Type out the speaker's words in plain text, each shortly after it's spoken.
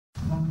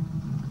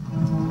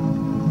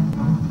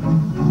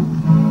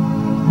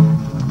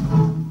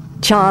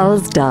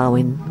Charles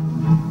Darwin.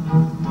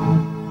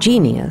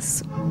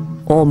 Genius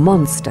or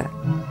monster?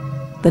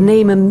 The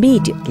name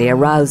immediately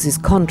arouses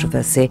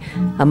controversy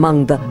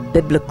among the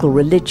biblical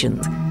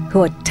religions,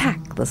 who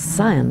attack the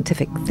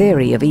scientific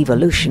theory of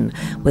evolution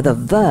with a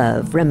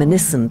verve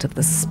reminiscent of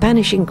the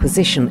Spanish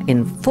Inquisition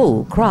in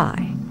full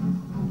cry.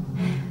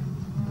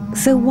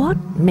 So what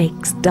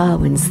makes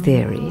Darwin's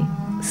theory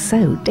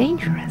so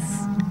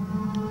dangerous?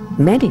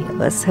 Many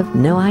of us have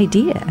no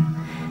idea.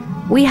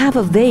 We have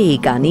a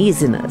vague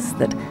uneasiness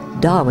that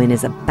Darwin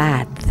is a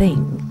bad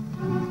thing.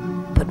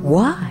 But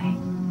why?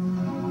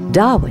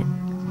 Darwin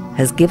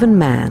has given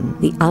man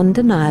the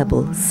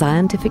undeniable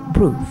scientific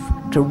proof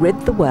to rid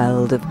the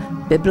world of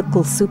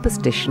biblical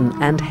superstition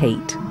and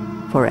hate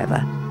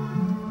forever.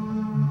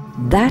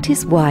 That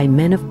is why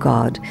men of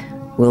God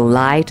will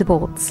lie to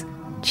courts,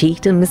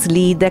 cheat and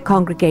mislead their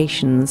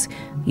congregations,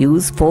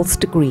 use false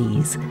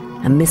degrees,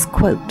 and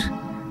misquote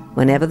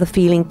whenever the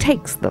feeling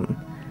takes them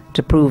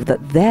to prove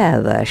that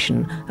their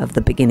version of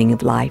the beginning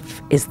of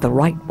life is the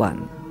right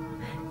one,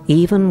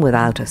 even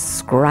without a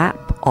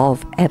scrap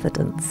of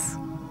evidence.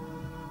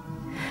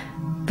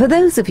 For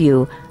those of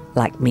you,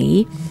 like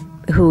me,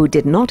 who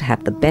did not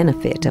have the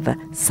benefit of a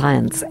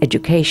science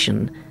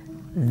education,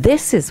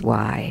 this is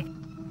why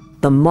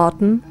the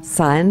modern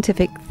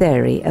scientific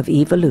theory of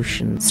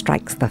evolution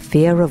strikes the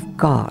fear of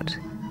God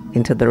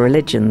into the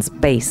religions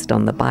based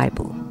on the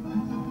Bible.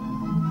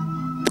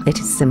 It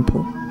is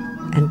simple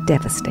and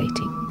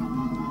devastating.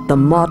 The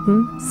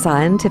modern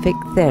scientific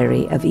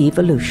theory of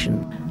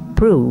evolution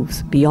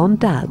proves beyond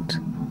doubt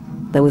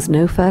there was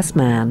no first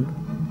man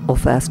or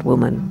first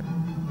woman,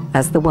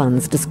 as the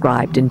ones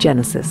described in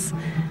Genesis,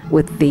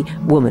 with the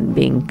woman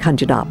being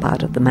conjured up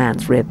out of the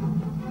man's rib.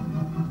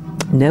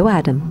 No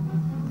Adam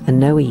and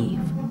no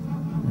Eve.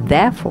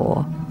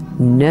 Therefore,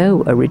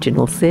 no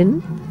original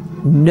sin,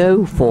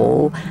 no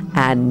fall,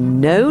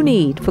 and no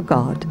need for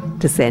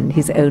God to send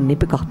his only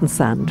begotten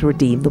Son to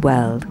redeem the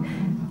world.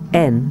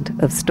 End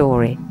of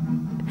story.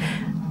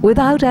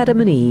 Without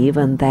Adam and Eve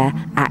and their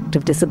act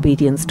of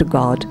disobedience to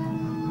God,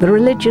 the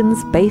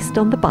religions based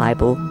on the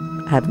Bible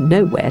have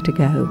nowhere to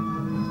go.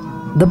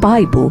 The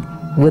Bible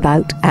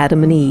without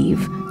Adam and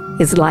Eve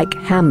is like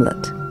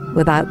Hamlet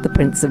without the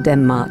Prince of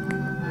Denmark.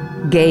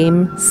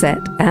 Game, set,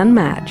 and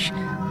match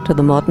to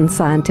the modern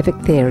scientific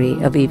theory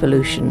of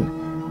evolution.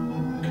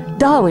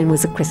 Darwin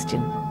was a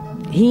Christian.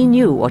 He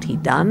knew what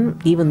he'd done,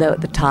 even though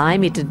at the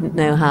time he didn't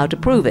know how to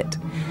prove it.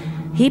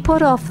 He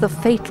put off the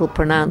fatal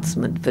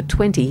pronouncement for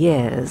 20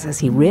 years as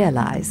he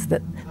realized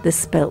that this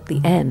spelt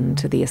the end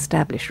to the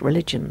established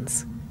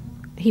religions.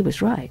 He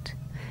was right.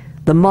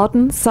 The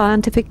modern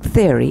scientific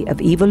theory of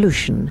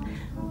evolution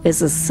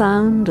is as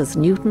sound as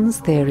Newton's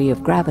theory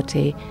of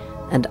gravity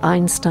and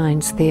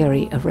Einstein's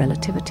theory of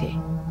relativity.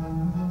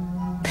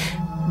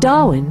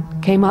 Darwin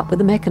came up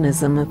with a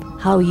mechanism of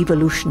how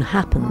evolution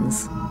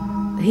happens.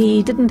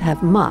 He didn't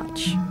have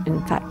much,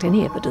 in fact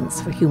any evidence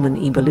for human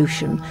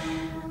evolution.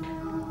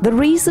 The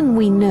reason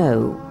we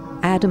know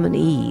Adam and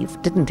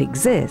Eve didn't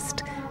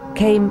exist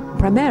came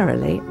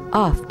primarily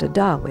after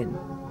Darwin.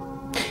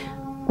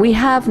 We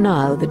have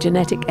now the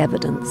genetic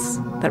evidence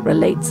that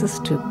relates us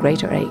to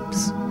greater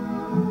apes,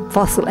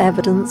 fossil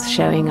evidence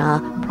showing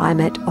our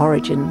primate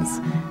origins,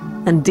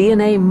 and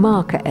DNA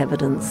marker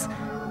evidence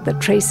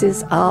that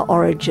traces our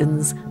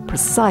origins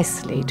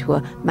precisely to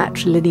a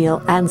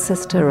matrilineal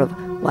ancestor of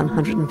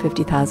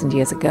 150,000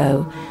 years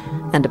ago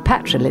and a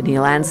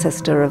patrilineal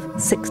ancestor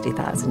of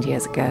 60,000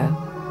 years ago.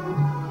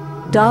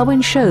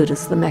 Darwin showed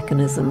us the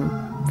mechanism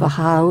for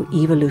how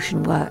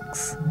evolution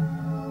works,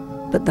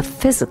 but the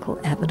physical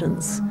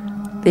evidence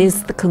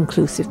is the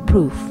conclusive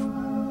proof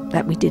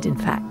that we did in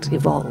fact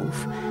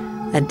evolve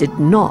and did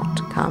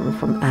not come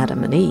from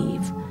Adam and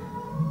Eve.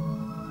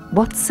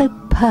 What's so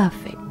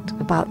perfect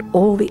about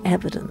all the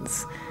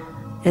evidence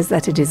is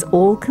that it is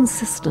all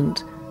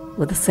consistent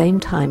with the same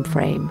time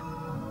frame,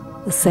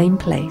 the same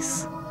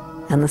place,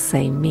 and the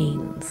same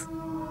means.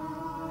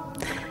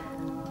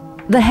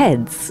 The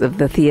heads of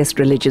the theist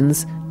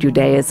religions,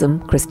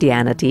 Judaism,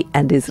 Christianity,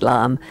 and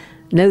Islam,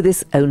 know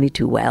this only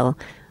too well,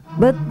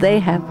 but they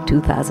have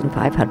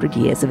 2,500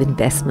 years of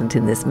investment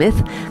in this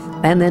myth,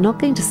 and they're not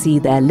going to see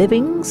their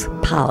livings,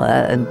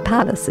 power, and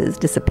palaces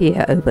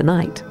disappear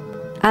overnight,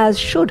 as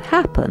should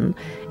happen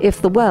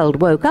if the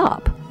world woke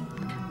up.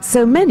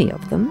 So many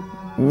of them,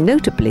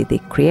 notably the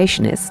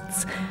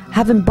creationists,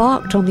 have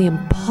embarked on the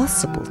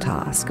impossible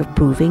task of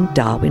proving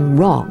Darwin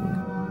wrong.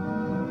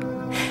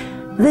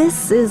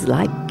 This is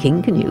like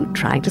King Canute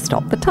trying to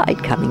stop the tide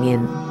coming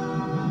in.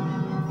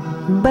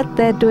 But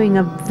they're doing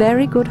a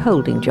very good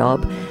holding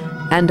job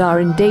and are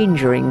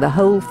endangering the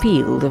whole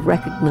field of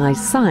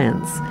recognized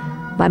science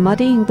by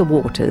muddying the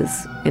waters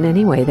in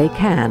any way they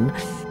can,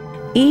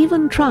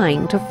 even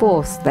trying to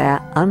force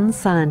their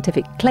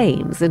unscientific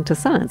claims into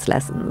science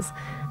lessons.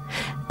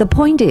 The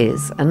point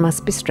is, and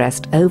must be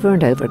stressed over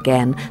and over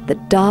again,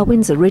 that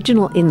Darwin's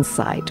original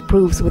insight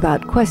proves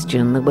without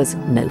question there was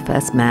no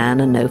first man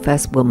and no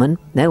first woman,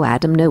 no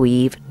Adam, no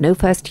Eve, no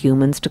first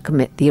humans to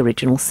commit the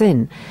original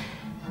sin.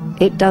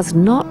 It does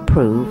not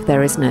prove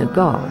there is no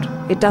God.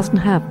 It doesn't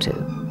have to.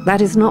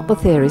 That is not the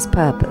theory's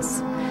purpose.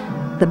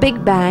 The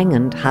Big Bang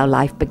and how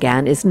life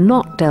began is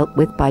not dealt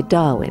with by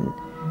Darwin.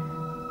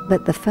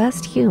 But the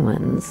first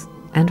humans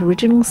and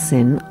original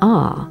sin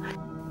are.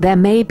 There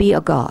may be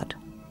a God.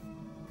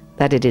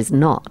 That it is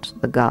not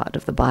the God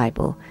of the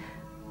Bible.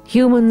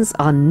 Humans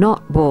are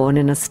not born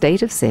in a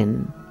state of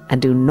sin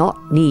and do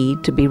not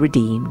need to be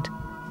redeemed.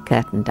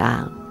 Curtain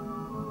down.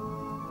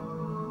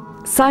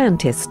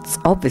 Scientists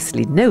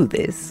obviously know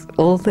this,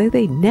 although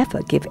they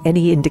never give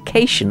any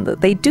indication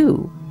that they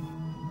do.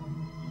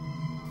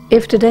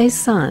 If today's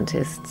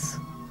scientists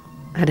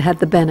had had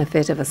the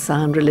benefit of a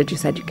sound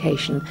religious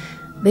education,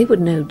 they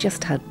would know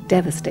just how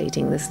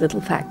devastating this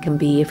little fact can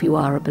be if you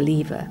are a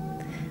believer.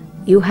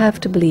 You have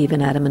to believe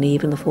in Adam and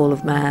Eve and the fall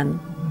of man,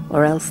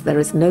 or else there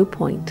is no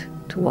point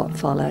to what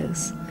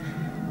follows.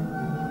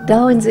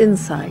 Darwin's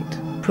insight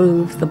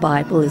proves the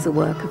Bible is a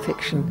work of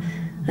fiction,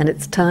 and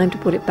it's time to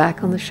put it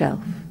back on the shelf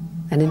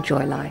and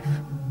enjoy life,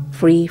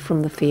 free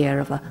from the fear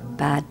of a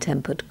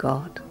bad-tempered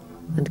God,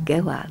 and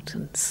go out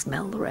and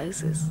smell the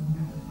roses.